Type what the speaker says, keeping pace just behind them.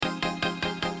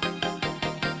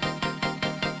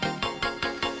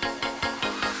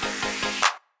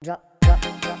Hello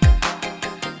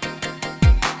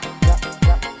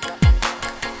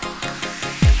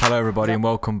everybody and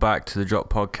welcome back to the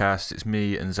Drop Podcast. It's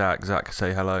me and Zach. Zach,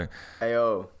 say hello.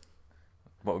 Heyo.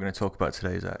 What we're going to talk about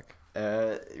today, Zach?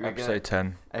 Episode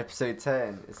 10. Episode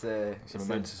 10. It's a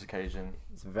momentous occasion.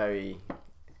 It's a very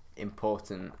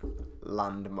important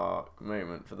landmark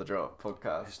moment for the Drop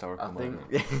Podcast. Historical moment.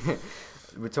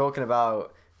 We're talking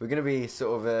about... We're going to be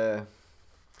sort of a...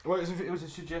 Well, it was a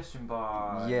suggestion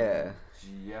by... Yeah.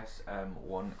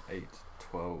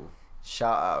 GSM1812.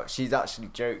 Shout out. She's actually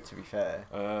joked, to be fair.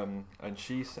 And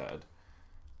she said,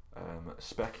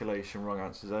 speculation, wrong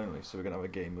answers only. So we're going to have a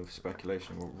game of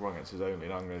speculation, wrong answers only.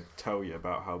 And I'm going to tell you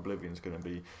about how Oblivion's going to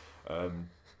be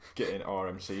getting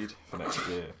RMC'd for next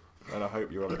year. And I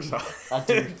hope you're all excited. I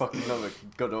do fucking love a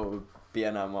good old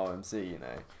BNM RMC, you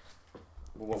know.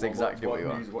 It's exactly what you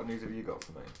want. What news have you got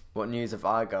for me? What news have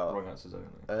I got? Wrong answers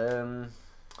only.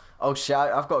 Oh shit!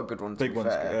 I've got a good one. Big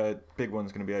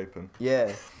one's gonna be open.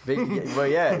 Yeah, well,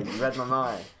 yeah, you read my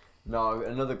mind. No,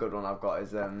 another good one I've got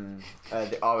is the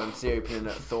RMC opening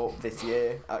at Thorpe this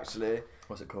year. Actually,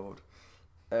 what's it called?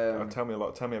 Tell me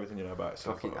everything you know about it.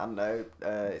 So fucking, I don't know.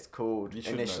 It's called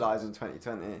Initialize in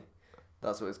 2020.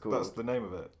 That's what it's called. That's the name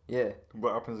of it. Yeah.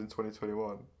 What happens in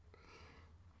 2021?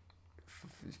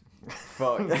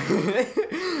 Fuck. I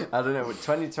don't know.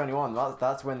 2021.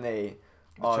 That's when they.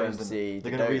 RMC.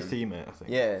 They're going to retheme it, I think.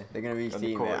 Yeah, they're going to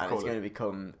retheme it,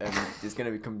 and it's going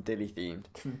to become Dilly themed.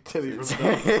 Dilly.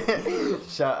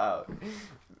 Shout out.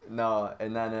 No,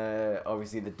 and then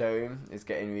obviously the Dome is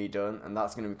getting redone, and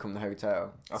that's going to become the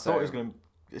hotel. I thought it's going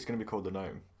to be called the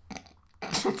Gnome.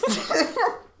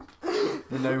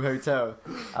 The Gnome Hotel.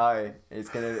 Aye, it's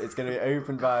gonna be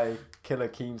opened by Killer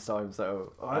Keemstar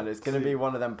himself, and it's gonna be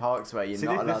one of them parks where you're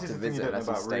not allowed to visit unless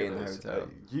you stay in the hotel.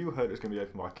 You heard it was gonna be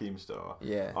opened by Keemstar.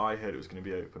 Yeah. I heard it was gonna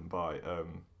be opened by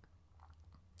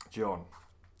John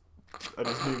and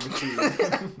his new machine.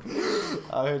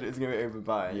 I heard it was gonna be opened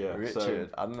by Richard. So,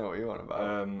 I don't know what you want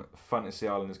about. Fantasy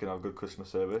Island is gonna have good customer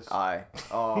service. Aye.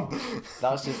 Oh,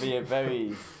 that should be a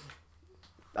very.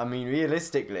 I mean,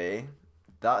 realistically.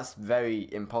 That's very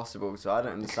impossible, so I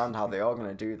don't understand how they are going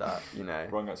to do that, you know.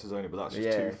 Wrong answers only, but that's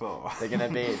just too far. There's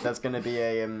going to be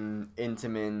a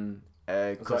Intamin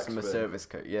customer service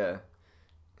code, yeah.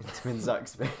 Intamin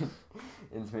Zaxby's.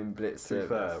 Intamin Blitz service.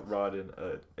 To be fair, riding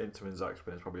Intamin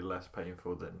Zaxby's is probably less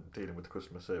painful than dealing with the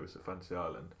customer service at Fantasy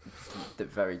Island.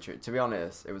 Very true. To be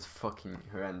honest, it was fucking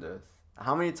horrendous.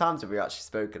 How many times have we actually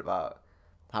spoken about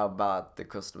how bad the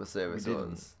customer service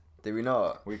was? Did we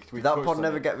not? Did that pod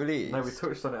never get released? No, we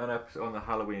touched on it on the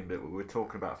Halloween bit. We were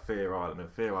talking about Fear Island, and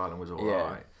Fear Island was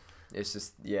alright. It's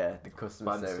just, the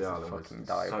customer service is fucking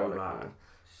diabolical.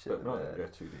 So bad. But not going to go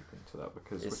too deep into that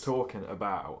because we're talking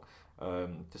about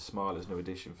the Smiler's new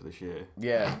edition for this year.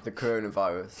 Yeah, the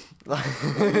coronavirus.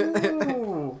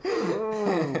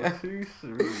 Too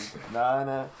soon.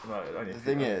 No. The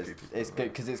thing is, it's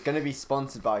good because it's going to be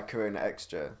sponsored by Corona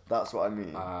Extra. That's what I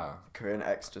mean. Corona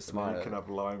Extra Smiler. You can have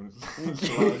Lyme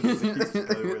disease to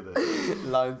go with it.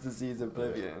 Lyme disease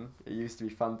Oblivion. It used to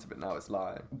be Fanta, but now it's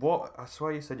Lyme. What? I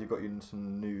swear you said you got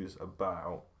some news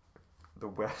about the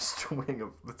west wing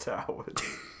of the towers.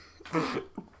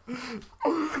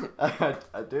 I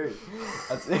do.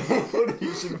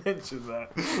 You should mention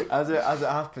that. As it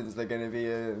happens, they're gonna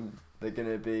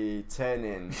be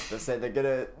turning. They say they're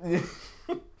gonna.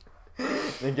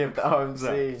 They give the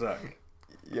RMC. Zach.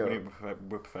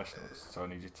 We're professionals, so I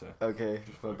need you to. Okay,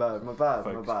 my bad.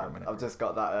 I've just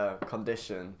got that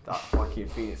condition that Joaquin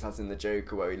Phoenix has in the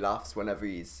Joker, where he laughs whenever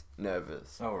he's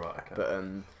nervous. Oh right, okay. But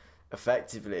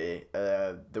effectively,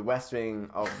 the west wing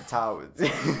of the towers,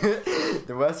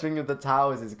 the west wing of the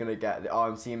towers is going to get the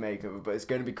RMC makeover, but it's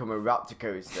going to become a raptor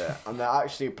coaster, and they're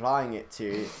actually applying it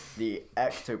to the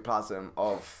ectoplasm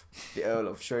of the Earl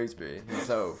of Shrewsbury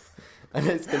himself. And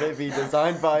it's going to be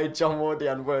designed by John Wardley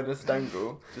and Werner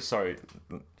Stengel.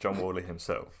 John Wardley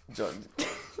himself.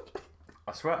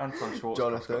 I swear Anton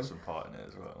Schwarzkopf's got some part in it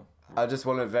as well. I just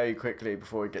want to very quickly,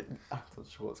 before we get Anton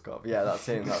Schwarzkopf. Yeah, that's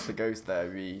him. That's the ghost there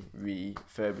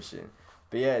refurbishing.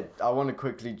 But yeah, I want to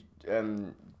quickly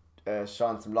shine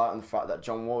some light on the fact that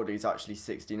John Wardley's actually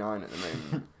 69 at the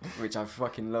moment, which I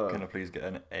fucking love. Can I please get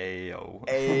an AO?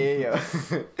 AO.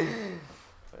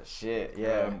 Shit,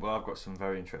 yeah. Well, I've got some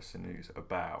very interesting news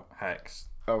about Hex.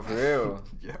 Oh, for real?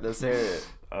 Yeah. Let's hear it.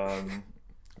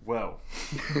 Well,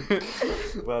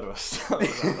 where do I start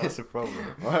with that? That's a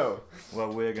problem. Well,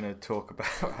 we're going to talk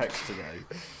about Hex today.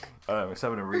 It's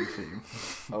having a re-theme.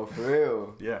 Oh, for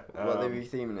real? Yeah. What are they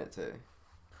re-theming it to?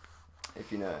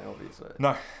 If you know, obviously.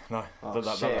 No. Oh,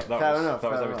 that shit. was Fair enough.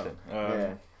 everything.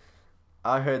 Yeah.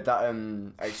 I heard that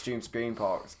Extreme Screen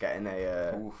Park's getting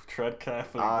a. Oof, tread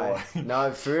carefully, boy.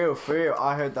 No, for real.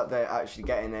 I heard that they're actually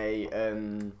getting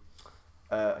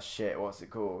a shit. What's it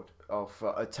called? Oh,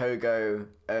 a Togo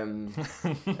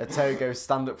a Togo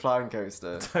stand-up flying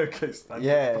coaster. Togo stand-up.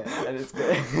 Yeah, and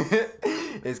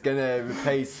it's gonna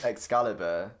replace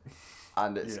Excalibur.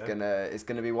 And it's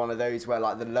gonna be one of those where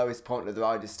like the lowest point of the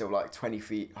ride is still like 20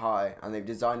 feet high, and they've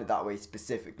designed it that way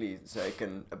specifically so they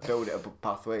can build it above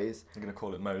pathways. You're gonna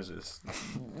call it Moses.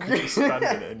 You're standing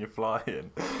in it and you're flying.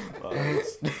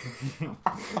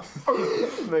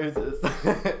 Moses.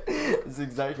 That's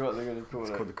exactly what they're gonna call it.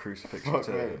 It's called the crucifix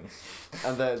returns.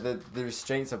 And the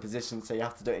restraints are positioned so you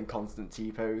have to do it in constant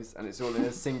T pose, and it's all in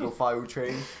a single file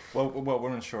train. Well,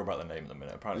 we're unsure about the name at the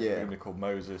minute. Apparently, it's going to be called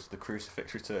Moses, the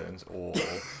Crucifix Returns, or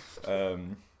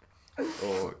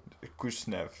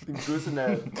Gusnev.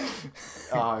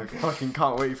 Oh, I fucking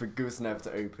can't wait for Gusnev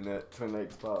to open at Twin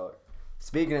Lakes Park.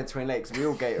 Speaking of Twin Lakes,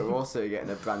 Wheelgate are also getting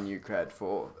a brand new cred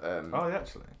for oh,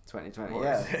 actually 2020. What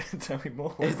yeah, is it? Tell me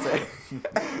more. It's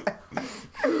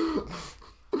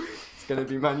going to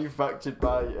be manufactured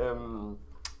by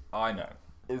I know.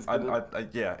 It's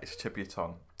tip of your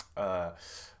tongue.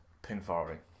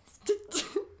 Pinfari.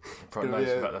 Probably knows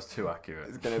the fact that's too accurate.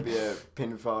 It's going to be a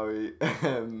Pinfari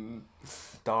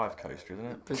dive coaster, isn't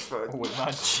it? Pinfari. Oh,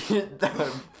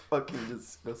 imagine. Fucking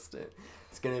disgusting.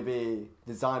 It's going to be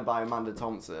designed by Amanda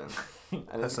Thompson.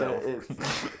 And it's Herself.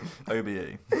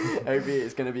 OBE. OBE.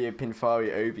 It's going to be a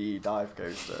Pinfari OBE dive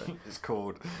coaster. It's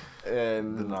called the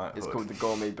Knighthood. It's called the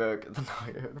Gourmet Burger. The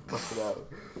Knighthood. Fuck it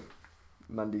out.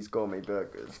 Mandy's Gourmet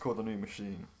Burgers. It's called the New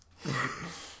Machine.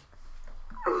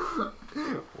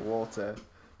 Water.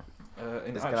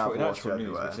 In It's actual news,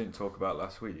 everywhere. we didn't talk about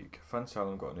last week. Fancy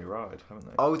Island got a new ride, haven't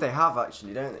they? Oh, they have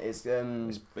actually, don't they?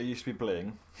 It used to be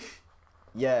Bling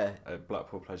yeah. at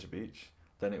Blackpool Pleasure Beach.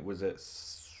 Then it was at.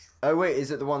 Oh wait,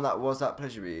 is it the one that was at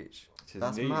Pleasure Beach? It is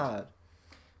That's indeed. mad.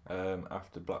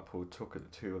 After Blackpool took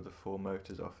 2 of the 4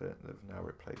 motors off it, they've now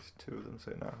replaced 2 of them,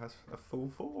 so it now has a full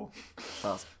 4.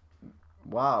 That's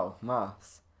wow,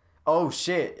 maths. Oh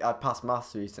shit, I passed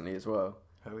maths recently as well.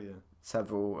 Oh yeah.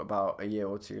 Several about a year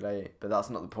or 2 late, but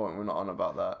that's not the point. We're not on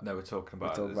about that. No, we're talking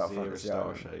about the Zero Fantasy Star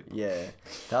Island. shape. Yeah,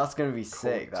 that's gonna be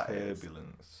sick. That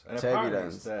Turbulence. And Turbulence.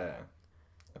 apparently it's there.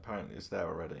 Apparently it's there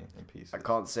already in pieces. I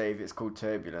can't say if it's called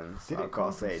Turbulence. I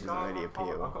can't say it doesn't really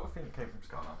appeal. I've got a feeling it came from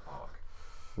Skyline Park.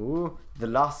 Ooh, the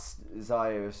last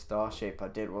Zio Star shape I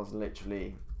did was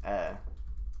literally air.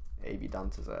 AB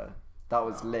Dante's air. That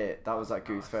was lit. That was at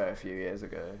Goose Fair a few years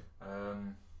ago.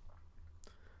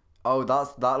 Oh,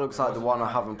 that looks like the one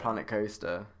I have on Planet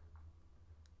Coaster.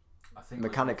 I think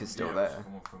Mechanic is still there.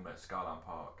 Someone from Skyline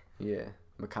Park. Yeah,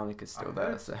 Mechanic is still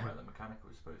there. So. The Mechanic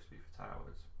was supposed to be for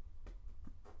towers.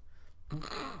 I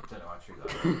don't know how true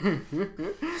that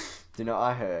is. Do you know what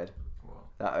I heard? What?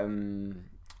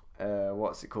 That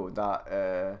what's it called? That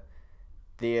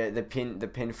the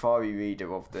Pinfari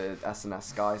reader of the SNS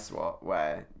Sky Swap,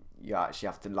 where you actually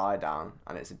have to lie down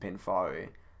and it's a Pinfari.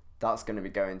 That's going to be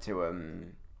going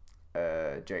to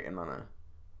Drayton Manor.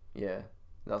 Yeah,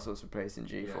 that's what's replacing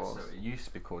G4. Yeah, so it used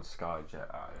to be called Skyjet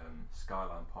at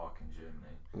Skyline Park in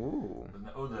Germany. Ooh. But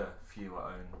the other few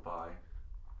are owned by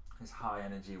is High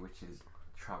Energy, which is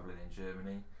travelling in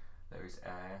Germany. There is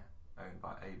Air, owned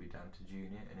by AB Dante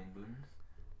Jr. in England.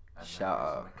 And Shout there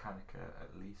is out. Mechanica at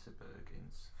Liseberg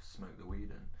in Smoke the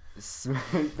Weedon.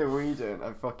 Smoke the Weedon.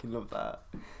 I fucking love that.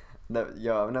 No,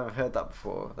 yo, I've never heard that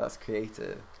before. That's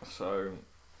creative. So,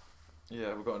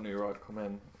 yeah, we've got a new ride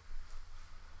coming.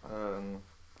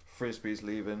 Frisbee's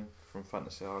leaving from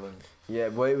Fantasy Island. Yeah,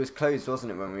 well, it was closed,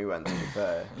 wasn't it, when we went to the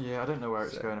fair? Yeah, I don't know where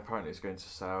it's going. Apparently, it's going to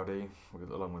Saudi,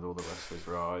 along with all the rest of his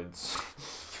rides.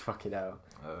 Fucking hell.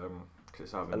 Because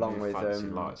it's having Along new with, fancy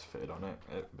lights fitted on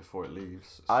it before it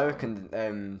leaves. I so-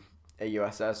 reckon a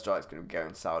US airstrike's going to be going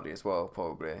to Saudi as well,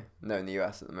 probably. No, in the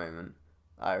US at the moment.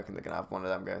 I reckon they're going to have one of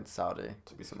them going to Saudi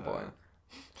To be at some fair. point.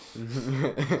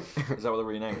 Is that what they're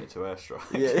renaming it to,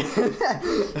 Airstrike?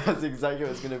 Yeah, that's exactly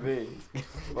what it's going to be.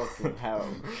 Fucking hell.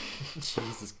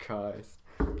 Jesus Christ.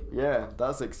 Yeah,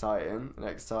 that's exciting. An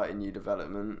exciting new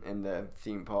development in the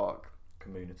theme park.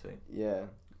 Community. Yeah,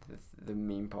 the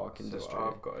meme park industry.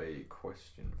 So I've got a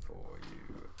question for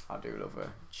you. I do love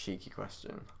a cheeky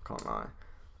question. Can't lie.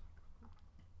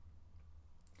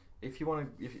 If you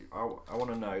want to, I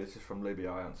want to know. This is from Libby.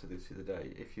 I answered this the other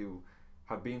day. If you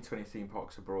have been to any theme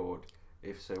parks abroad,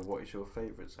 if so, what is your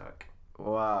favourite, Zach?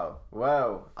 Wow.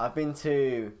 Well, I've been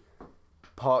to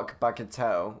Parc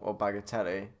Bagatelle, or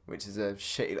Bagatelle, which is a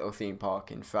shitty little theme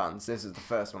park in France. This is the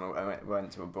first one I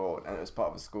went to abroad, and it was part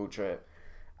of a school trip.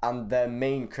 And their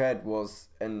main cred was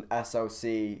an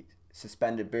SLC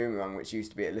suspended boomerang, which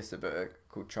used to be at Listerburg,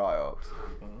 called Triops.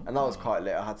 And that was quite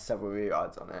lit. I had several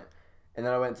re-rides on it. And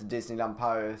then I went to Disneyland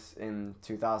Paris in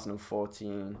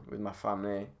 2014 with my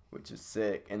family, which was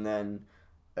sick. And then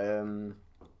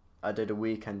I did a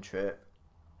weekend trip.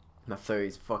 My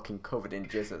furry's fucking covered in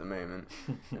jizz at the moment.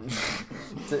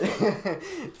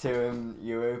 to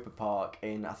Europa Park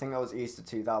in, I think that was Easter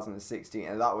 2016,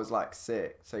 and that was like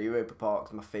sick. So Europa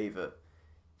Park's my favourite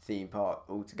theme park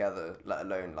altogether, let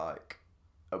alone like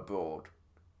abroad.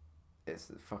 It's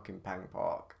the fucking Pang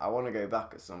Park. I want to go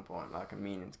back at some point, like I'm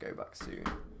meaning to go back soon.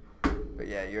 But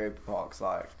yeah, Europa Park's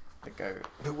like the goat.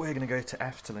 But we're going to go to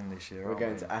Efteling this year, We're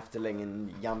going to Efteling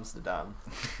in Amsterdam.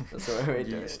 That's what we're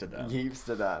doing.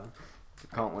 Amsterdam.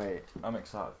 Can't wait. I'm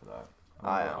excited for that.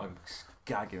 I'm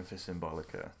gagging for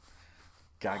Symbolica.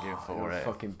 Gagging for it.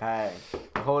 Fucking paying.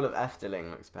 The whole of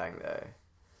Efteling looks paying though.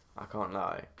 I can't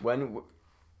lie.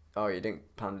 Oh, you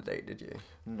didn't plan the date, did you?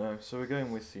 No, so we're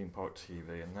going with Theme Park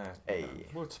TV, and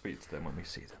we'll speak to them when we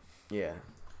see them. Yeah.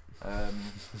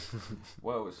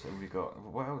 What else have we got?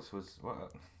 What else was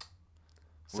what?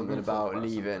 Something about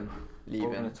leaving. We're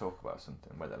going to talk about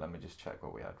something. Wait, let me just check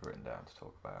what we had written down to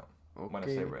talk about. Okay. When I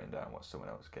say written down, what someone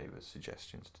else gave us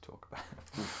suggestions to talk about.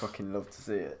 We'd fucking love to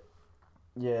see it.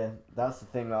 Yeah, that's the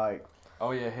thing. Like.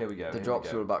 Oh yeah, here we go. The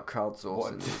drops are all about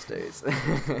crowdsourcing these days.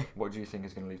 What do you think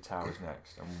is going to leave Towers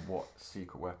next, and what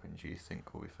secret weapon do you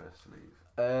think will be first to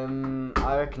leave?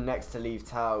 I reckon next to leave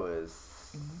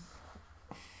Towers.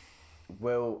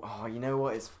 You know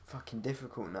what? It's fucking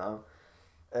difficult now.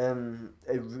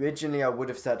 Originally I would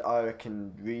have said I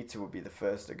reckon Rita would be the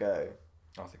first to go.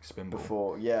 I think Spinball.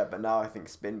 Before, yeah, but now I think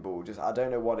Spinball. I don't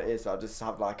know what it is. I just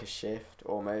have like a shift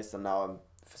almost, and now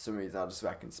for some reason I just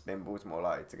reckon Spinball's more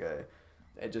likely to go.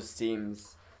 It just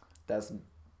seems there's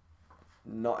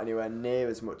not anywhere near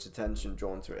as much attention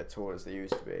drawn to it at all as there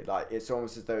used to be. Like it's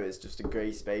almost as though it's just a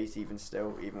grey space even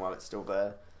while it's still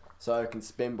there. So I reckon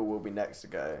Spinball will be next to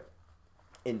go,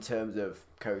 in terms of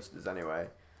coasters anyway.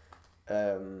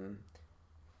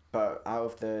 But out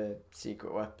of the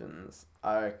secret weapons,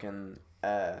 I reckon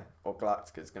Air or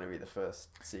Galactica is going to be the first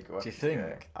secret weapon. Do you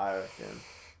think? I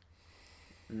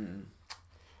reckon.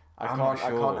 I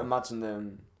can't imagine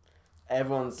them.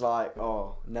 Everyone's like,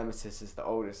 oh, Nemesis is the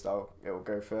oldest. It will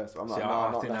go first. But I'm like,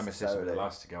 I think Nemesis will be the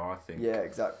last to go. I think. Yeah,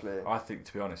 exactly. I think,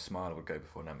 to be honest, Smiley would go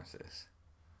before Nemesis.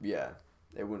 Yeah,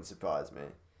 it wouldn't surprise me.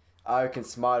 I reckon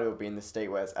Smiley will be in the state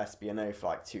where it's SBNO for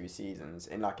like 2 seasons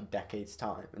in like a decade's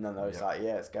time, and then they're just like,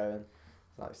 yeah, it's going.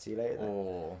 It's like, see you later. Then.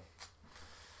 Or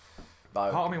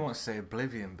part of me wants to say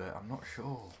Oblivion, but I'm not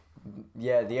sure.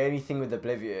 Yeah, the only thing with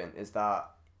Oblivion is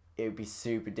that it would be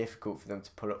super difficult for them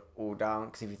to pull it all down,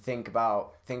 because if you think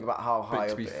about how high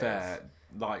up it is. But to be fair,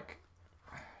 like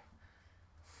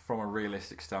from a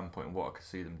realistic standpoint, what I could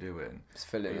see them doing is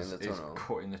filling in the tunnel,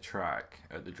 cutting the track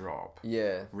at the drop,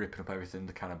 ripping up everything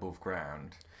to kind of above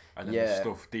ground, and then the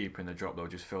stuff deep in the drop they'll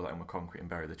just fill that in with concrete and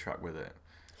bury the track with it.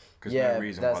 Yeah, no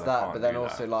reason there's why that, but then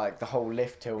also like the whole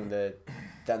lift hill and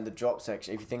then the drop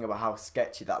section. If you think about how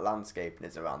sketchy that landscaping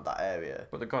is around that area,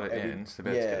 but they got it in, so they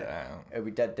better get it out. It'll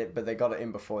be dead, but they got it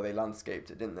in before they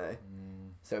landscaped it, didn't they?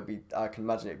 So it'll be. I can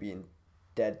imagine it being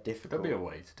dead difficult. There'll be a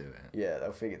way to do it. Yeah,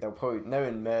 they'll probably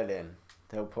knowing Merlin,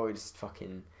 they'll probably just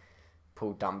fucking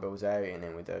pull Dan Bilzerian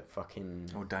in with a fucking.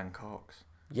 Or Dan Cox.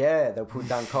 Yeah, they'll pull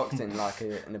Dan Cox in like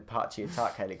an Apache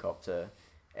attack helicopter,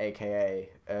 aka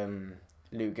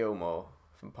Lou Gilmore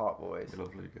from Park Boys. I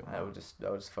love Lou Gilmore.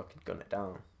 They'll just fucking gun it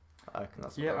down. I reckon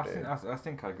that's what I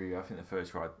think I agree. I think the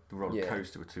first ride, the roller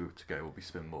coaster to go will be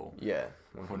Spinball. Yeah,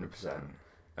 100%.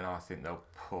 And I think they'll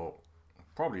put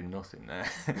probably nothing there.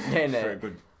 Yeah, for a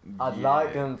good I'd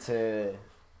like them to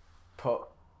put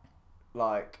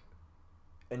like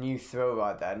a new thrill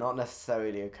ride there, not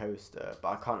necessarily a coaster, but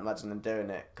I can't imagine them doing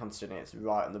it considering it's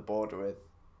right on the border with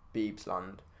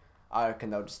Beebsland. I reckon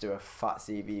they'll just do a fat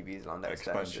CBeebies Land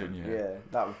extension. Yeah,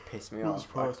 that would piss me off.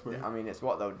 I mean, it's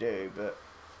what they'll do, but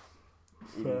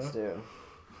even still.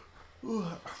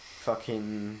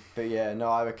 But yeah, no,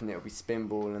 I reckon it'll be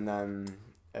Spinball and then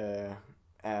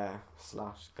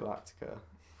Air/Galactica.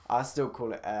 I still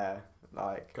call it Air,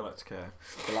 like Galactica.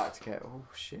 Oh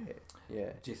shit.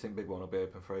 Yeah. Do you think Big One will be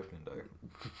open for opening day?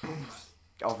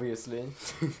 Obviously.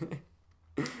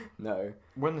 No.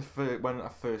 When I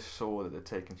first saw that they'd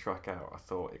taken track out, I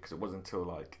thought because it wasn't until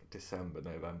like December,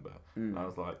 November, and I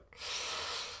was like,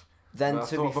 Then But I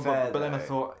to thought- be but- fair, but then I though-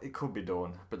 thought it could be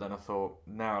done. But then I thought,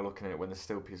 now looking at it, when there's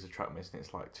still a piece of track missing,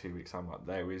 it's like 2 weeks. I'm like,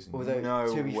 there is Although,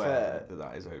 no to be way fair,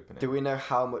 that is opening. do we know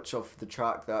how much of the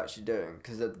track they're actually doing?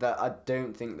 Because I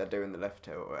don't think they're doing the left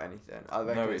hill or anything. I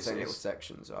reckon it's only little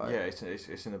sections, right? Yeah, it's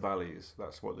in the valleys.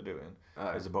 That's what they're doing.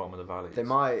 It's the bottom of the valleys. They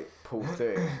might pull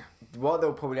through. What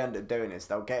they'll probably end up doing is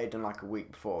they'll get it done like a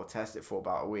week before, test it for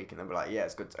about a week, and then be like, yeah,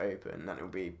 it's good to open. And then it'll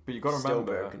be But you got to still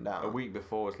remember, broken down. a week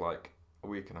before is like a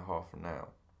week and a half from now.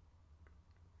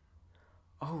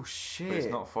 Oh shit! But it's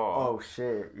not far. Oh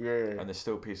shit! Yeah. And there's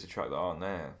still pieces of track that aren't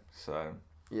there. So.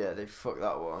 Yeah, they fucked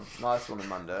that one. Nice one,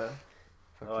 Amanda.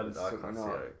 I Fucking can't see suck it not.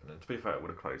 opening. To be fair, it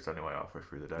would have closed anyway halfway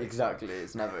through the day. Exactly,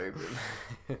 it's never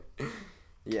open.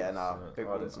 Yeah, no, So, big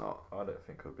one's not. I don't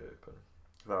think it'll be open.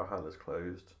 Valhalla's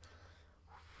closed.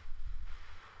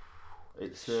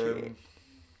 It's Shit.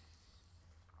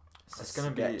 it's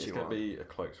gonna be a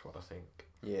close one, I think.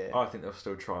 Yeah. I think they'll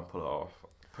still try and pull it off.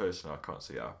 Personally, I can't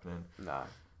see it happening. No.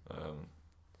 Um,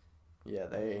 Yeah,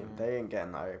 they ain't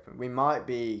getting that open. We might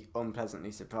be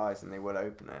unpleasantly surprised and they will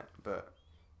open it, but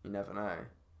you never know.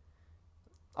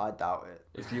 I doubt it.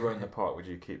 if you own the park, would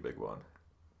you keep Big One?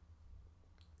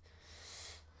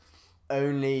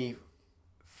 Only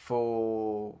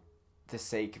for the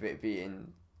sake of it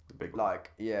being The big one.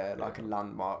 like like a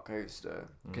landmark coaster.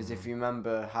 Because if Mhm. you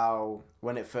remember how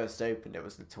when it first opened, it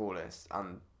was the tallest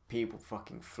and people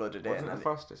fucking flooded Wasn't in. it And the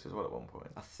fastest as well at one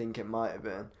point? I think it might have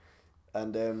been.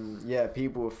 And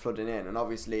people were flooding in, and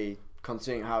obviously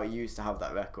considering how it used to have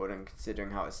that record and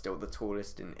considering how it's still the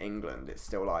tallest in England, it's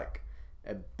still like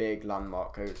a big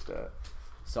landmark coaster.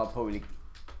 So I'll probably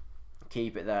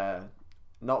keep it there,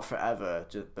 not forever,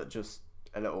 but just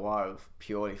a little while,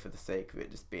 purely for the sake of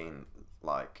it just being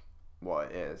like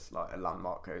what it is, like a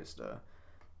landmark coaster.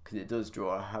 Because it does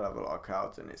draw a hell of a lot of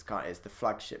crowds, and it's the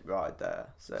flagship ride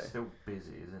there. So It's still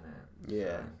busy, isn't it?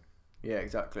 Yeah. So, yeah,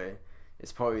 exactly.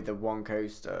 It's probably the one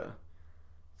coaster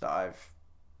that I've,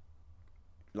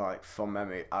 like, from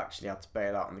memory, actually had to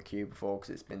bail out on the queue before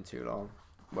because it's been too long.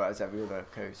 Whereas every other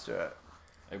coaster,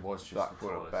 it was just Blackpool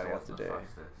the tallest, barely it had to wasn't the do.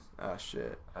 fastest.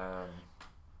 shit.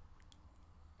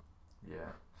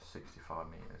 Yeah, 65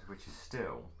 metres, which is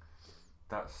still,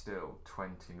 that's still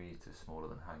 20 metres smaller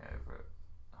than Hangover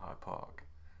at Hyde Park.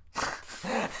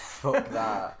 Fuck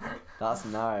that. That's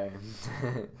no.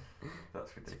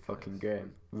 That's ridiculous. Fucking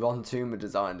grim. Ron Toomer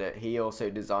designed it. He also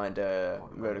designed a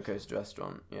What, roller Rose? coaster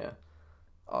restaurant. Yeah.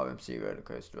 RMC roller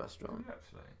coaster Did restaurant. you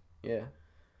actually? Yeah.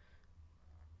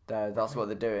 That's what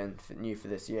they're doing new for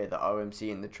this year. The RMC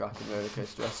in the track and roller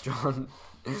coaster restaurant.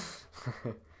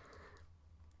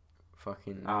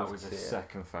 Fucking. It love was to the see it.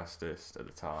 second fastest at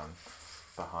the time,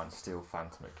 behind Steel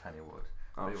Phantom at Kennywood.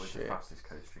 Oh But it was shit. the fastest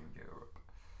coaster in Europe.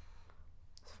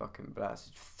 It's fucking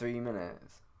blessed. 3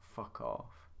 minutes. Fuck off.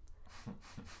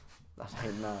 I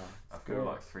don't know. I feel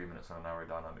like 3 minutes on an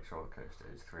aerodynamics roller coaster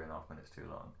is 3.5 minutes too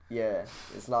long. Yeah,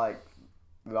 it's like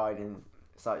riding.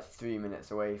 It's like 3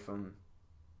 minutes away from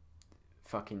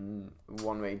fucking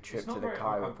one-way trip It's not to the very,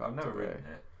 chiropractor. I've never bro. ridden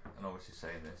it, and obviously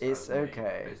saying this. It's as me,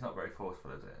 okay. But it's not very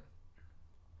forceful, is it?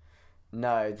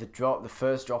 No, the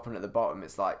first dropping at the bottom,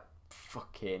 it's like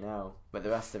fucking hell. But the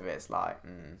rest of it's like,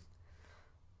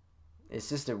 it's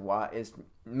just it's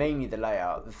mainly the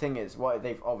layout. The thing is, what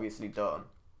they've obviously done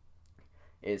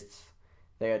is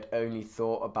they had only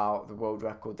thought about the world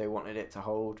record they wanted it to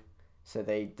hold, so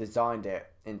they designed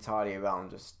it entirely around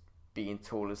just being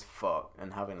tall as fuck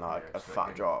and having like Yeah, a so fat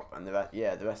big. drop, and the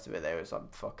rest of it they was like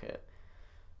fuck it.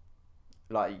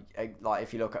 Like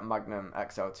if you look at Magnum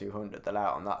XL200, the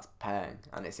layout on that's pang,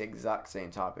 and it's the exact same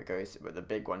type of coaster, but the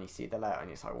big one you see the layout and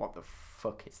it's like, what the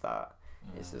fuck is that?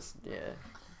 It's just Yeah,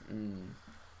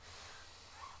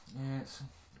 it's.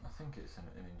 I think it's an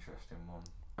interesting one.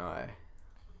 Aye.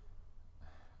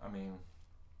 I mean,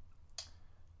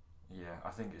 yeah, I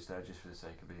think it's there just for the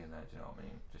sake of being there. Do you know what I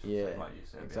mean? Just for the Yeah, sake, like you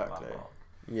said, exactly. being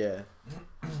a landmark.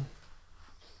 Yeah.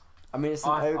 I mean, it's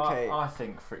an okay. I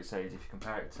think for its age, if you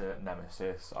compare it to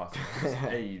Nemesis, I think it's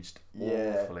aged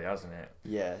Yeah. awfully, hasn't it?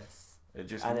 Yes. It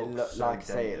just And looks so like I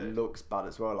say, it dated. looks bad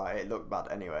as well. Like it looked bad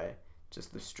anyway,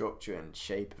 just the structure and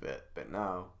shape of it. But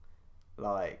now,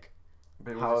 like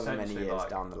But it was however many essentially years like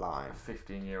down the line, a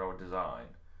 15-year-old design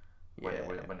when, yeah,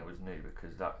 when it was new,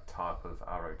 because that type of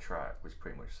arrow track was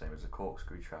pretty much the same as the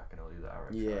corkscrew track and all the other arrow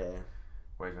yeah, track.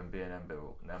 Whereas when B&M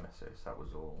built Nemesis, that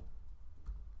was all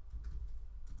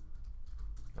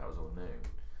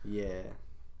new. yeah.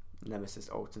 Nemesis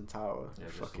Alton Tower. Yeah,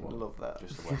 just the Fucking one. love that.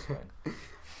 Just the west wing.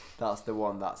 That's the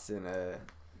one that's in a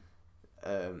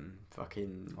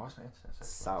fucking Why is my internet so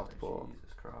fast? Southport.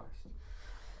 Jesus Christ.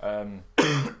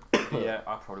 Yeah,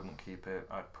 I probably wouldn't keep it.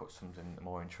 I'd put something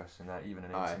more interesting there, even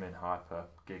an Aye. Intamin, Hyper,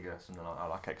 Giga, something like that,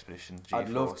 like Expedition, I'd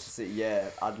love to G-Force. see. Yeah,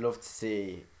 I'd love to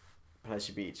see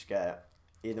Pleasure Beach get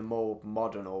either more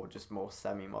modern or just more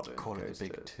semi-modern. Call it the coasters.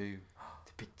 Big Two.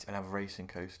 The big And have a racing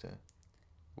coaster.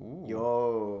 Ooh.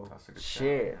 Yo, That's a good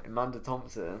shit, shout. Amanda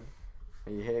Thompson.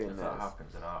 Are you hearing If this? that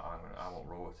happens, then I want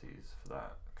royalties for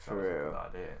that. 'Cause For that was a real? good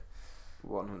idea.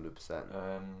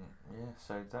 100%. Yeah,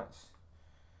 so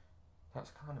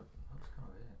that's kind of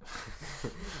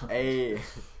it. Hey,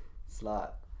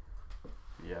 slap.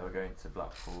 Yeah, we're going to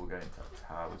Blackpool. We're going to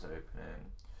Towers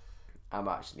opening. I'm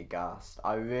actually gassed.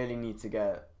 I really need to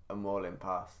get a Moorland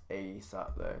pass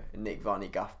ASAP though. A Nick Varney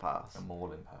Gaff pass. A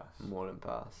Moorland Pass. Moorland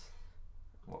pass.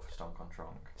 What for Stonk on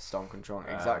Tronk? Stonk and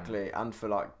Tronk, exactly. And for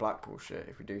like Blackpool shit,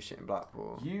 if we do shit in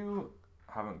Blackpool. You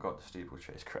haven't got the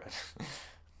steeplechase cred,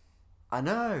 I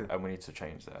know. and we need to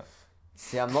change that.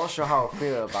 See, I'm not sure how I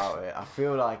feel about it. I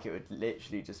feel like it would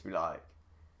literally just be like.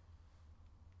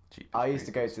 Jeepers I used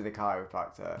to go creepers. to the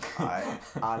chiropractor,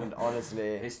 and honestly,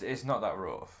 It's not that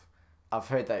rough. I've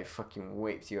heard that it fucking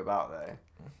whips you about though.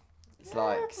 It's Yeah,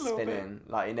 like a little bit. spinning,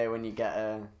 like you know when you get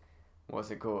a,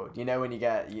 what's it called? You know when you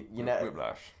get you know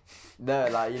Whiplash. no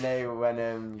like you know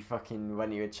when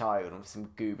when you're a child and for some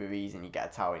goober reason you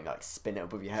get a towel and you like spin it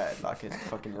above your head like a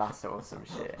fucking lasso or some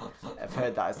shit. I've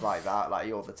heard that it's like that, like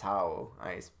you're the towel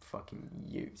and it's fucking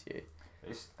used you.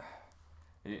 It's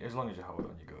as long as you hold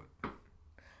on, you're good.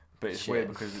 But it's Shit. weird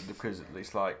because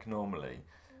it's like normally,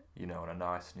 you know, on a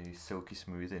nice new silky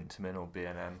smooth Intamin or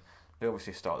B&M, they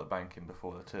obviously start the banking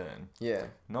before the turn. Yeah.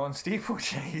 Not on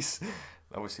steeplechase.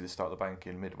 Obviously, they start the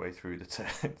banking midway through the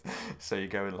turn, so you're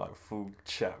going like full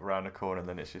chat round the corner, and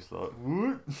then it's just like,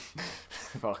 what?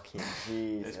 Fucking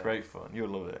Jesus. It's great fun. You'll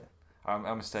love it.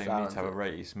 I'm saying we need to have a Sounds it.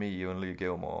 race. Me, you, and Lou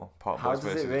Gilmore. Part How boys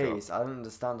does versus it girls. race? I don't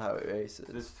understand how it races.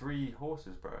 There's 3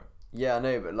 horses, bro. Yeah, I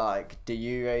know, but like, do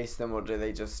you race them or do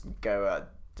they just go at?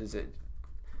 Does it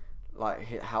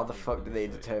like how the fuck do they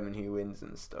determine who wins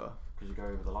and stuff? Because you go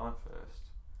over the line first.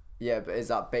 Yeah, but is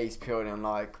that based purely on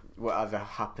like whatever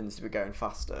happens to be going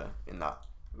faster in that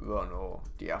run, or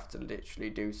do you have to literally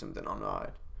do something on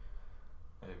ride?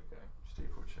 There we go.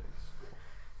 Steeplechase.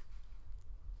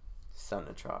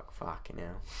 Centre track, fucking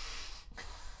hell.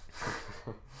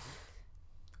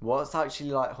 What's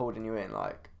actually like holding you in?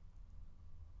 Like,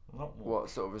 Not more. what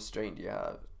sort of restraint do you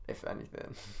have, if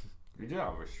anything? You do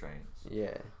have restraints.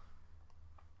 Yeah,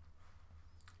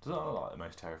 Does that look like the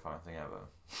most terrifying thing ever?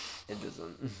 it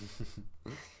doesn't.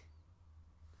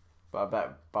 But I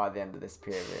bet by the end of this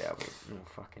period, I will. Oh,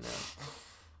 fucking hell.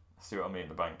 See what I mean?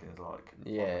 The banking's like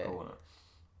Yeah. on the corner.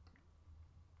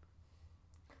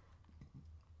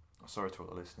 Sorry to all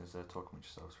the listeners there, talking with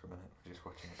yourselves for a minute. We're just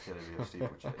watching a PLV of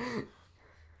steeplechase.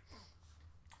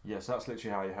 Yeah, so that's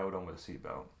literally how you held on with a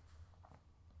seatbelt.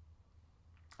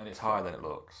 And it's higher than it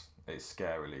looks. It's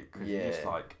scarily, because you're just Yeah.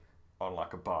 like on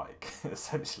like a bike,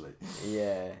 essentially.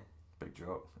 Yeah. Big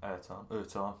drop, airtime,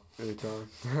 airtime. Good time.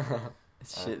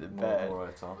 Shit the more, bed. more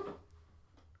airtime.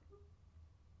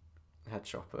 Head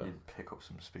chopper. You'd pick up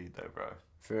some speed though, bro.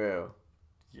 For real.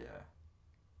 Yeah.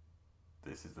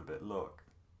 This is the bit, look.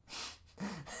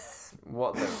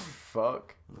 What the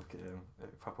fuck? Look at him.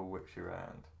 It proper whips you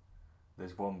around.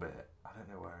 There's one bit, I don't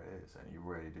know where it is, and you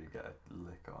really do get a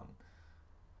lick on.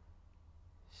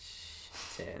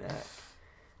 Shit, heck.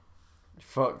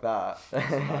 Fuck that. It's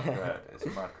a mad cred. It's a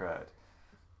mad cred.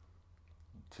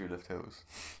 2 lift hills.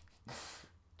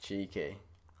 Cheeky.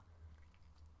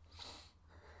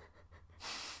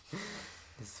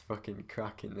 This fucking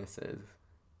cracking this is.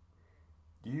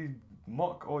 You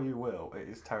mock or you will. It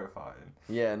is terrifying.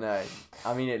 Yeah, no.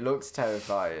 I mean, it looks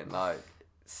terrifying, like,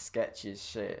 sketchy as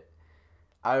shit.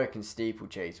 I reckon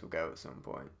steeplechase will go at some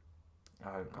point. I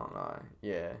hope not. Can't lie.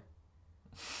 Yeah.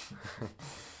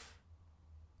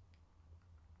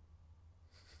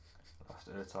 Last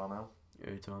airtime L.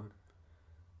 Every time.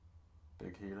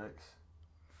 Big helix.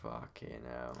 Fucking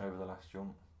hell. Over the last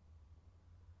jump.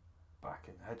 Back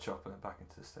in. Head chopper and back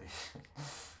into the station.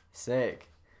 Sick.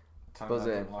 Time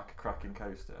Buzzing. looking like a cracking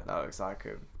coaster. That looks like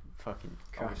a fucking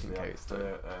cracking Obviously, coaster.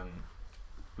 the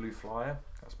Blue Flyer.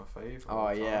 That's my fave. Oh, all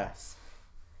the time. yes.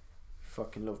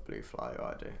 Fucking love Blue Flyer,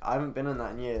 I do. I haven't been on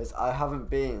that in years. I haven't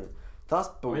been. That's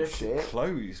Oh, yeah, 'cause it bullshit.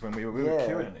 closed when we were Yeah.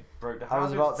 queuing and it broke down. I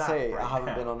was How about does to that say, break I haven't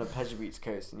down? been on a Pleasure Beach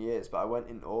coast in years, but I went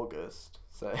in August,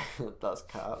 so that's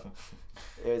cap.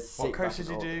 It was sick. What coast back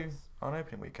did in you do August. on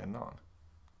opening weekend? None.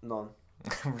 None.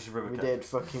 Which River We Coast? did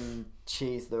fucking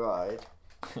Cheese the Ride.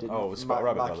 Did Oh, was Spot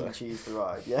Rabbit Mac Bother? and Cheese the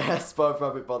Ride. Yeah, Spot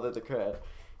Rabbit Bother the cred.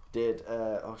 Did,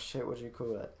 oh shit, what do you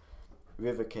call it?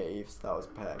 River Caves, that was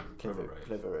Peg. Cliver Raves.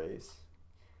 Cliver Raves.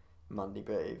 Mandy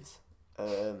Braves.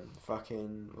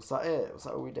 Fucking, was that it? Was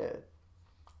that all we did?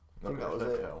 I think that was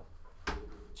it. Hill.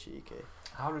 Cheeky.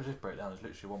 How does this break down? There's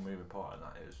literally one moving part, and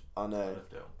that is I know.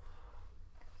 lift hill.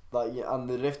 Like, yeah, and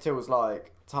the lift hill was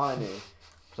like tiny.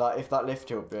 Like, if that lift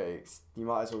hill breaks, you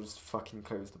might as well just fucking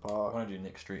close the I park. want to do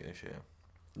Nick Street this year.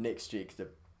 Nick Street's a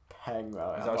peng,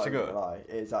 right? Is it actually good? Like,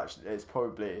 it's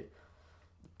probably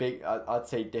big. I'd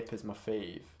say Dipper's my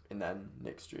fave, and then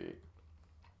Nick Street.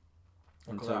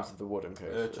 In Look at terms that. of the wooden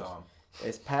coasters. Time.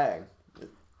 It's peng.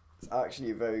 It's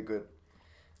actually very good.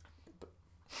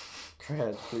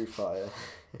 Cred, Blue Fire.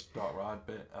 Dark ride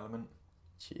bit element.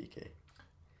 Cheeky.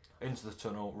 Into the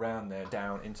tunnel, round there,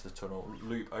 down into the tunnel,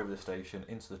 loop over the station,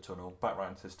 into the tunnel, back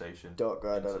round to the station. Dark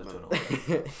ride into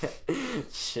the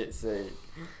element. Shit, see.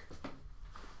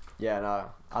 Yeah,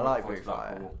 no, I like Blue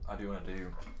Fire. I do want to do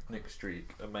Nick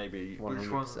Street and maybe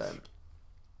 100%.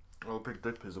 Well, Big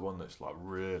Dipper's the one that's like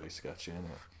really sketchy, isn't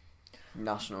it?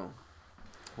 National.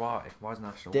 Why? Why is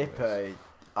National? Dipper,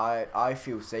 I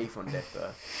feel safe on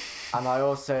Dipper, and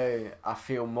I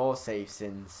feel more safe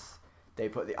since they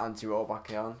put the anti-roll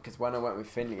back on. Because when I went with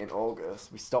Finley in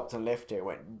August, we stopped and lifted, it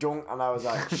went dunk, and I was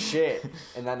like shit,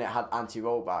 and then it had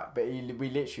anti-roll back, but we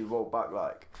literally rolled back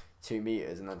like 2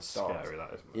 meters and then stopped. Scary,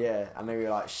 that is. Yeah, and then we were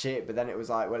like shit, but then it was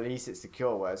like, well, at least it's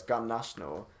secure. Whereas Grand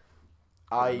National,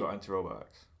 Has it got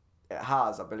anti-rollbacks? It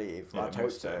has, I believe. Yeah, I'd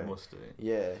hope so. It must do.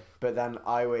 Yeah, but then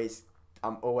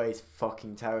I'm always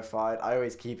fucking terrified. I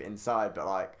always keep it inside, but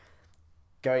like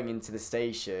going into the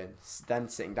station, then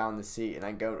sitting down in the seat and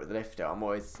then going to the lifter, I'm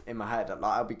always in my head. Like,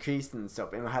 I'll be creasing and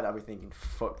stuff, but in my head I'll be thinking,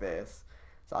 fuck this.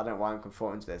 So I don't know why I'm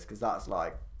conforming to this, because that's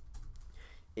like,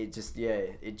 it just,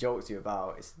 it jolts you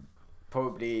about. It's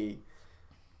probably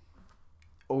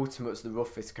Ultimate's the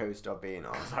roughest coaster I've been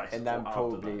on, and then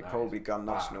probably Grand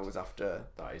National was after.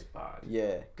 That is bad.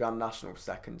 Yeah, Grand National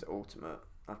second to Ultimate.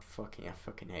 I fucking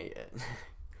hate it.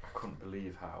 I couldn't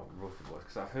believe how rough it was,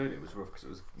 because I heard it was rough because it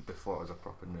was before I was a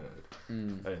proper nerd,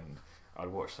 and I'd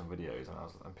watched some videos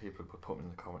and people would put me in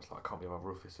the comments like, I can't believe how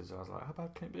rough this is, and I was like, how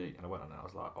bad can it be? And I went on and I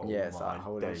was like, oh yeah, it's my like,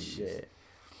 holy days. shit.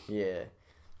 Yeah,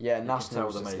 you National's can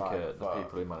tell just the like,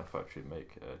 people who manufacture it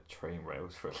make train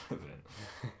rails for a living.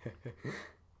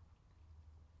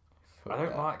 I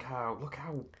don't like how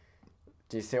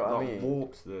do you see what I mean?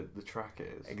 warped the track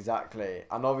is. Exactly,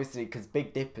 and obviously because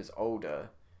Big Dipper's older.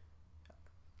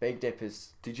 Big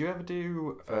Dipper's. Did you ever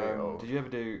do? Very old. Did you ever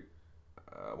do?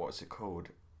 What's it called?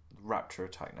 Rapture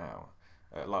Attack now.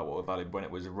 Like what Valley when it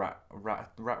was Rat Run.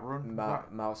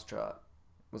 Mousetrap.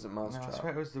 Was it Mousetrap? No, I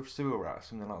swear it was the sewer rat,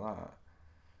 something like that.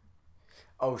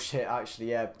 Oh shit!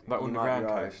 Actually, yeah. Like underground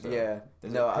right. coaster. Yeah.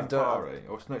 Is no, it I've done.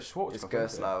 Or no, Schwarzkopf. It's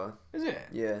Gerstlauer. Is it?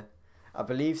 Yeah, I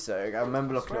believe so. I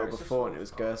remember looking at it before, and it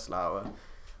was Gerstlauer.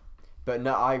 But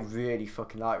no, I really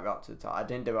fucking like Raptor Attack. I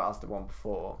didn't do it as the one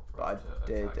before, but I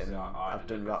did, and I've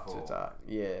done Raptor Attack.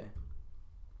 Yeah.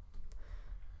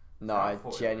 No, I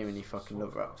genuinely fucking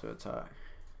love Raptor Attack.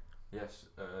 Yes,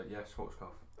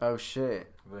 Schwarzkopf. Oh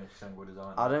shit! Very single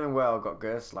design. I don't know where I got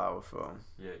Gerstlauer from.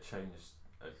 Yeah, it changed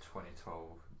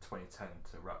 2010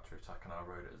 to Raptor Attack, and I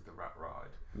rode it as the Rat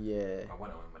Ride. Yeah. I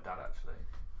went on with my dad actually.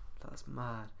 That's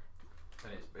mad.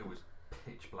 And it was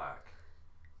pitch black.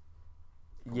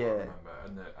 Yeah. I remember,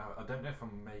 and I don't know if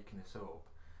I'm making this up,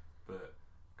 but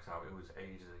because it was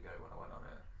ages ago when I went on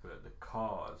it. But the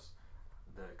cars,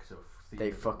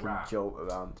 they fucking jolt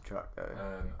around the track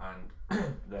though.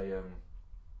 And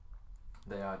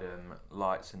they had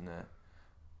lights in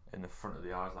the front of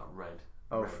the eyes, like red.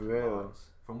 Oh, red for real? lights.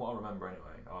 From what I remember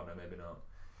anyway. Oh no, maybe not.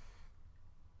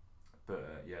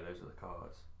 But yeah, those are the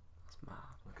cars. That's mad.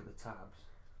 Look at the tabs.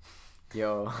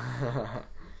 Yo,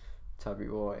 Tabby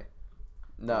boy.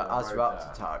 No, Yeah, as I rode Raptor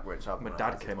that. Attack, which I've. My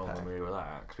dad came on when we were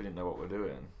that because we didn't know what we were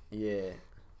doing, Yeah.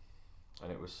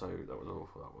 and that was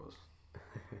awful. That was.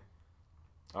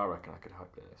 I reckon I could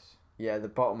hype this. Yeah, the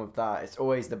bottom of that. It's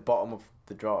always the bottom of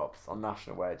the drops on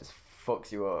National where it just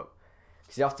fucks you up.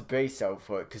 Because you have to brace yourself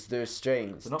for it, because the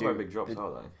restraints. They're not very big drops,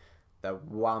 are they? They're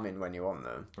whamming when you want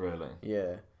them. Really?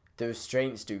 Yeah. The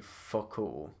restraints do fuck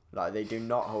all. Like, they do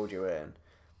not hold you in.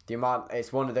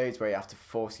 It's one of those where you have to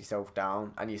force yourself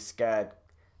down, and you're scared,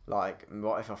 like,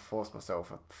 what if I force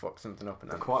myself, I fuck something up and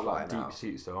They're then quite like deep out.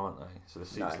 seats though, aren't they? So the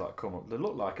seats No. like come up. They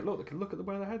look at the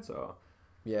way the heads are.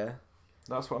 Yeah.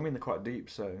 That's what I mean. They're quite deep,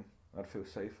 so I'd feel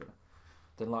safer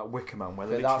than like Wickerman, where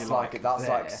But they're that's literally that's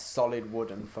there. like solid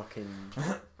wooden fucking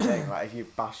thing. Like, if you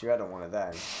bash your head on one of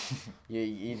them, you're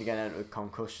either gonna end up with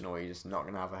concussion or you're just not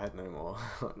gonna have a head no more.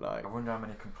 Like, I wonder how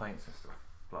many complaints and stuff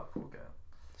Blackpool get.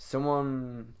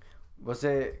 someone was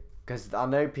it? Because I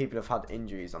know people have had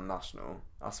injuries on National.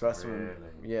 I swear someone.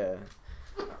 Really? Yeah.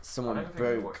 Someone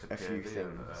broke a few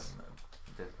things.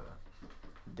 Dipper.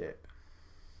 Dip.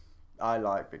 I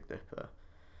like Big Dipper.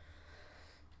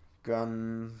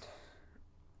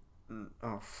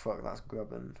 Oh fuck, that's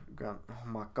grubbing. Oh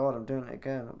my god, I'm doing it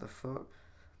again. What the fuck?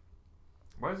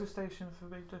 Where's the station for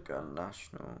Big Dipper? Grand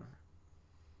National.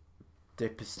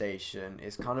 Dipper Station.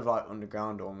 It's kind of like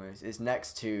underground almost. It's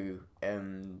next to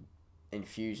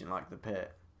Infusion, like the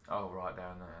pit. Oh, right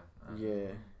down there.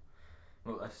 Yeah.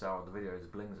 Look, that's how the video is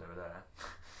blings over there.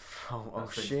 Oh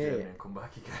shit. And come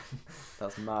back again.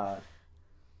 That's mad.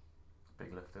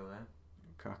 Big lift hill there.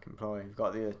 Cracking ploy. You've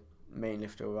got the main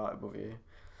lift hill right above you.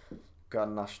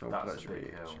 Grand National That's Pleasure a big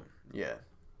Beach. hill. Yeah.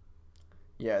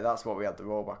 Yeah, that's what we had the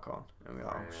rollback on. And we were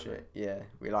like, oh Really? shit. Yeah,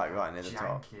 we like right near the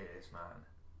top. Janky it is, man.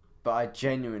 But I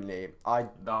genuinely, No,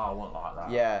 I won't like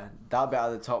that. yeah, that bit at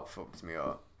the top fucked me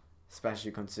up.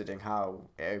 Especially considering how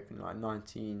it opened like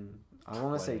 19, I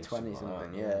want to say 20 something like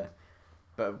something, that, yeah. yeah.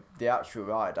 But the actual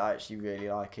ride, I actually really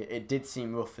like it. It did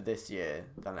seem rougher this year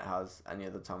than it has any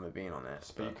other time I've been on it.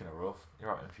 Speaking of rough,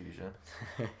 you're right, Infusion.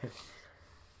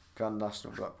 Grand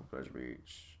National Blackpool Pleasure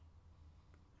Beach.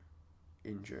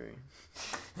 Injury.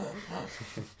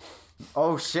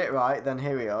 Oh shit, right, then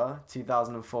here we are.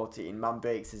 2014, man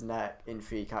breaks his neck in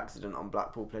freak accident on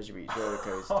Blackpool Pleasure Beach roller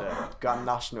coaster. Grand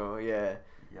National, yeah.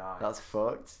 Yeah. That's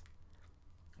fucked.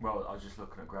 Well, I was just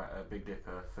looking at Big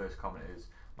Dipper. First comment is,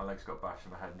 my legs got bashed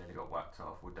and my head nearly got whacked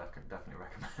off. Would definitely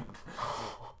recommend.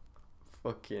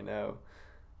 Fucking hell.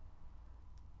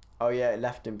 Oh yeah, it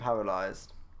left him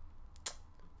paralysed.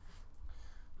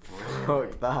 Really?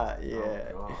 Fuck that,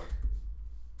 yeah. Oh, God.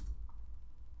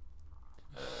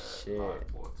 Shit.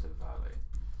 Water Valley.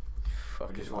 We're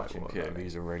Fucking just like watching what,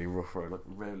 POVs of really rough roller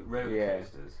Yeah.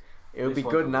 coasters. It would be This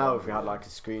one's good a now long if we had video. like a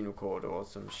screen recorder or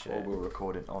some shit. Or we're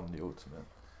recording on the Ultimate.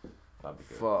 That'd be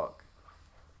good. Fuck.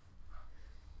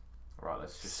 Right,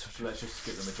 let's just skip the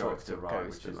Fucked majority of the up ride,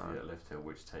 which coaster, is man. the lift hill,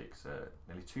 which takes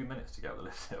nearly 2 minutes to get up the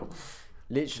lift hill.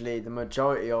 Literally, the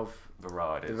majority of The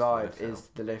ride the is ride the lift hill. is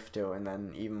the lift hill, and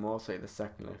then even more so the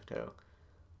second lift hill.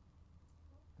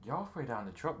 You're halfway down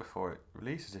the truck before it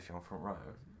releases if you're on front row.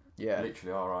 Yeah.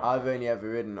 Literally, alright. I've only ever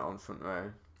ridden it on front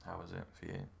row. How was it for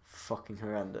you? Fucking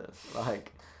horrendous.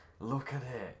 Like, Look at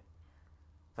it.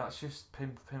 That's just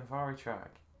Pinfari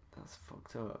track. that's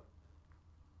fucked up.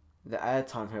 The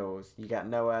airtime hills, you get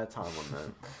no airtime on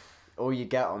them. All you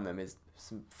get on them is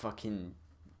some fucking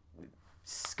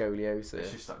scoliosis.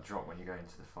 It's just that drop when you go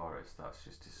into the forest. That's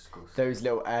just disgusting. Those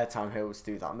little airtime hills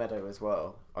through that meadow as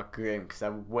well are grim because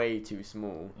they're way too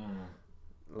small.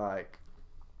 Like,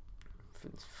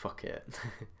 fuck it.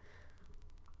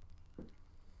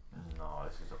 No,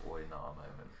 this is an oi nah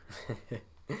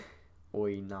moment.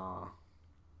 Oi, nah.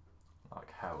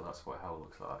 Like hell, that's what hell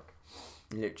looks like.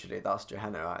 Literally, that's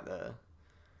Johanna right there.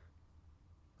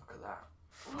 Look at that.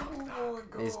 Fuck Oh that. my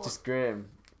God. It's just grim.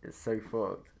 It's so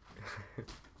fucked.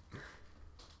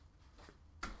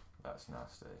 That's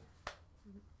nasty.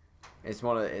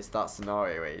 It's that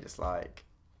scenario where you just like,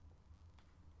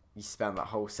 you spend that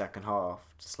whole second half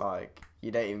just like,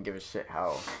 you don't even give a shit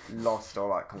how lost or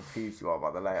like confused you are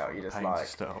by the layout. You just Pain like, to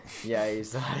stop. yeah, you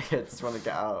just like, I just want to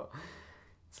get out.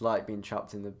 It's like being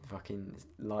trapped in the fucking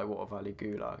Lightwater Valley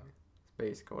gulag. It's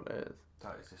basically what it is.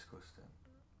 That is disgusting.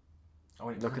 I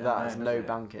want it Look to at be that, there, there's does no it?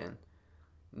 banking.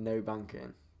 No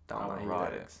banking. I Down wanna that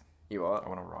ride helix. it. You what? I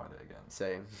want to ride it again.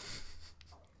 Same.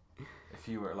 If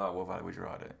you were at Lightwall Valley, would you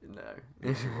ride it? No.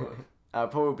 Yes, you would. I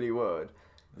probably would,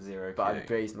 Zero. but I'd kidding.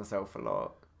 brace myself a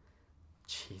lot.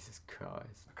 Jesus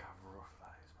Christ. Look how rough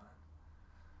that is, man.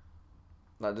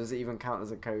 Like, does it even count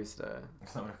as a coaster?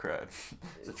 It's not a cred.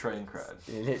 It's a train cred.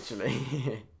 Yeah,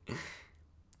 literally.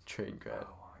 Train cred.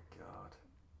 Oh my God.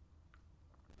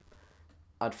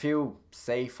 I'd feel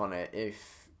safe on it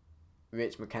if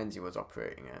Rich Mackenzie was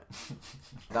operating it.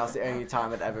 That's the only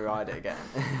time I'd ever ride it again.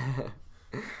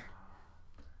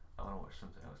 I want to watch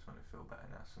something else to make me feel better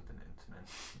now. Something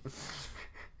intimate.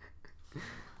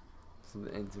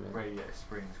 Something intimate. Radiator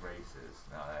Springs races.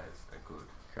 Now that is a good.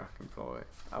 Cracking boy.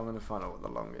 I'm gonna find out what the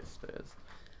longest is.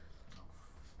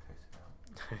 Piss it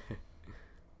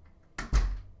out.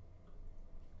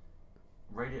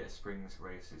 Radiator Springs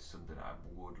race is something I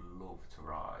would love to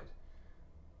ride.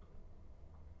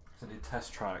 So I did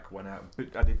test track when I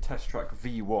did test track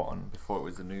V1 before it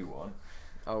was the new one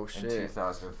Oh in shit.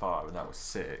 2005, and that was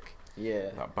sick. Yeah.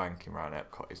 That banking around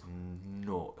Epcot is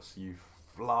nuts. You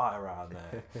fly around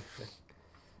there.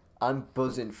 I'm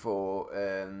buzzing for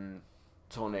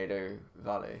Tornado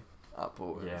Valley at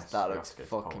Portland. Yes, that we looks have to go to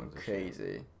fucking Portland this year.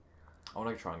 crazy. I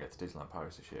want to try and get to Disneyland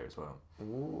Paris this year as well.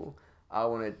 Ooh. I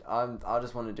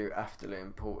just want to do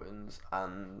Efteling, Portland's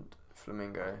and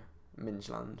Flamingo.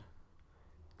 Mingeland.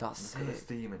 That's Look at the sick.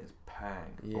 theme and it's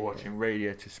pang. Yeah. We're watching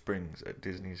Radiator Springs at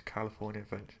Disney's California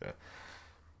Adventure.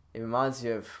 It reminds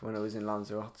me of when I was in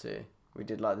Lanzarote. We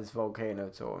did like this volcano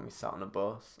tour and we sat on a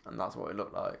bus, and that's what it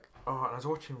looked like. Oh, and I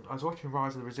was watching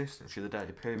Rise of the Resistance the other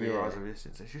day. POV Yeah. Rise of the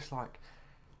Resistance. It's just like,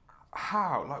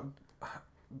 how? Like,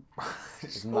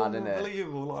 It's mad, innit?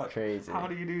 unbelievable. Like, Crazy. how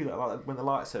do you do that? Like when the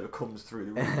lightsaber comes through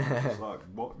the room, it's like,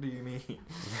 what do you mean?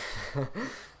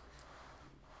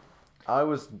 I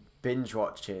was binge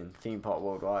watching Theme Park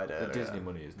Worldwide The earlier. Disney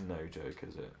money is no joke,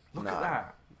 is it? Look No. at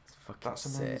that. It's fucking That's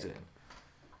sick. amazing.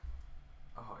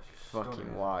 Oh, it's just Fucking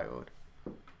stunning. wild.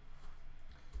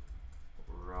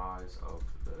 Rise of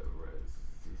the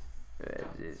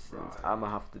Resistance. Right. I'm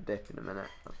gonna have to dip in a minute,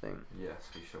 I think. Yes,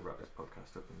 we shall wrap this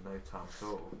podcast up in no time at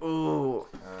all. Ooh,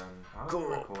 How Go long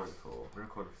we on. recorded for? We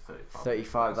recorded for 35.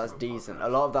 35, that's decent. A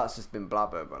lot of that's just been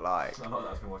blabber, but like, A lot of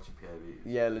that's been watching POVs.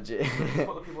 yeah, legit.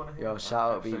 What do people want to hear? Yo,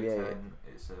 shout out Episode BB-8. 10,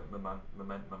 it's a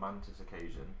momentous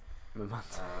occasion.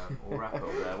 Memento. We'll wrap it up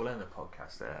there. We'll end the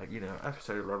podcast there. You know,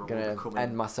 episode 11 will Gonna be coming.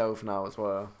 end myself now as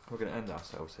well. We're going to end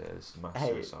ourselves here. It's mass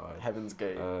Hey, suicide. Heaven's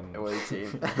Gate away team.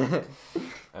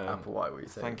 Um, Applewhite, what you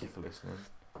say? Thank you for listening.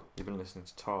 You've been listening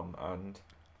to Tom and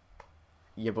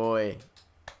Your boy,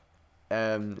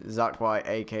 Zach White,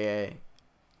 aka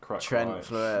Crack Trent White.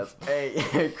 Flores,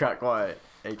 hey, Crack White,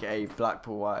 aka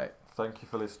Blackpool White. Thank you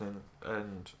for listening,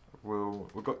 and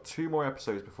we've got 2 more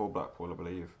episodes before Blackpool, I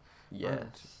believe.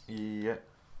 Yes. And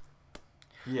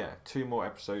yeah, 2 more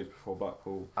episodes before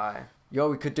Blackpool. Aye. Yo,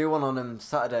 we could do one on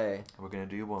Saturday, We're gonna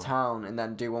do one. Town, and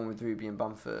then do one with Ruby and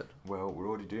Bamford. Well, we're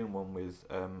already doing one with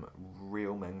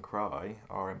Real Men Cry,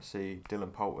 RMC,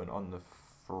 Dylan Poulton on the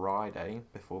Friday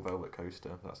before Velvet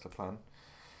Coaster. That's the plan.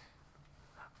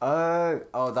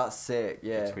 Oh, that's sick.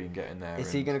 Yeah. Between getting there.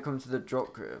 Is he and- gonna come to the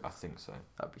drop group? I think so.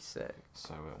 That'd be sick.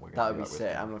 So we're gonna. That do would be with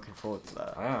sick. him. I'm looking forward to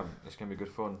that. I am. It's gonna be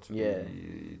good fun to Yeah.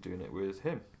 be doing it with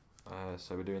him.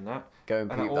 So we're doing that. Go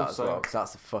and And peep that as also- well, because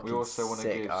that's a fucking We also want to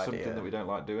sick give idea. something that we don't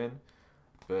like doing,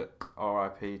 but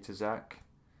RIP to Zach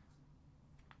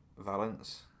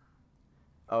Valence.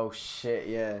 Oh shit!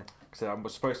 Yeah. So I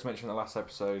was supposed to mention the last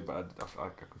episode, but I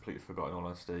completely forgot. In all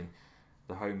honesty,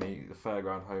 the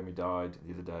fairground homie died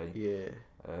the other day,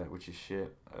 Yeah. which is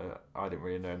shit. I didn't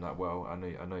really know him that well. I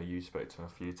know you spoke to him a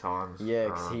few times. Yeah,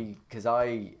 because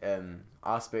I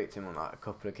spoke to him on like a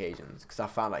couple of occasions because I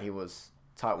found out he was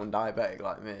type 1 diabetic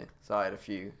like me, so I had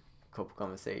a couple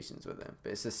conversations with him.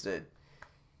 But it's just a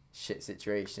shit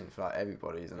situation for like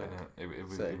everybody, isn't it?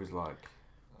 It was like,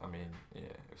 I mean, yeah,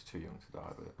 it was too young to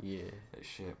die, but Yeah. it's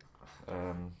shit.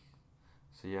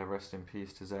 So yeah, rest in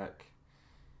peace to Zach,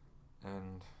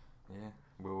 and yeah,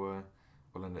 we'll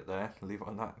end it there. Leave it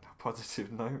on that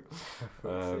positive note. See,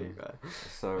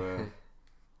 man.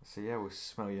 So yeah, we'll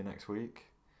smell you next week.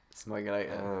 Smell you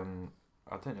later.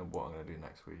 I don't know what I'm gonna do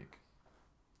next week.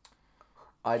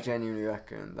 I genuinely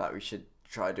reckon that we should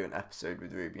try do an episode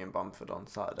with Ruby and Bamford on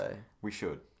Saturday. We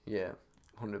should. Yeah,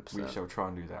 100%. We shall try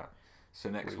and do that. So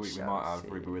next We week we shall might have see.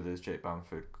 Ruby with us, Jake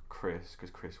Bamford, Chris, because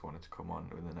Chris wanted to come on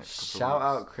in the next couple Shout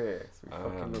of weeks. out Chris. We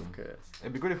fucking love Chris.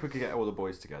 It'd be good if we could get all the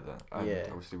boys together, and Yeah.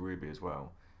 obviously Ruby as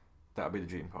well. That'd be the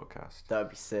dream podcast. That'd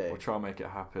be sick. We'll try and make it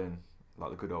happen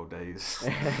like the good old days.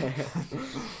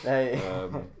 Hey.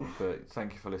 But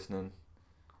thank you for listening.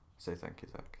 Say thank you,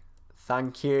 Zach.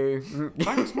 Thank you.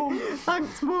 Thanks, Mum.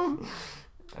 Thanks, Mum.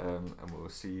 And we'll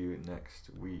see you next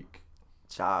week.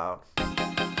 Ciao.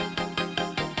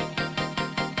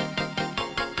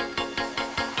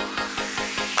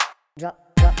 Drop,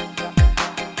 drop, drop.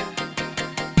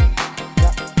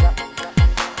 Drop, drop, drop.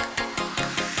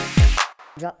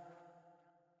 Drop.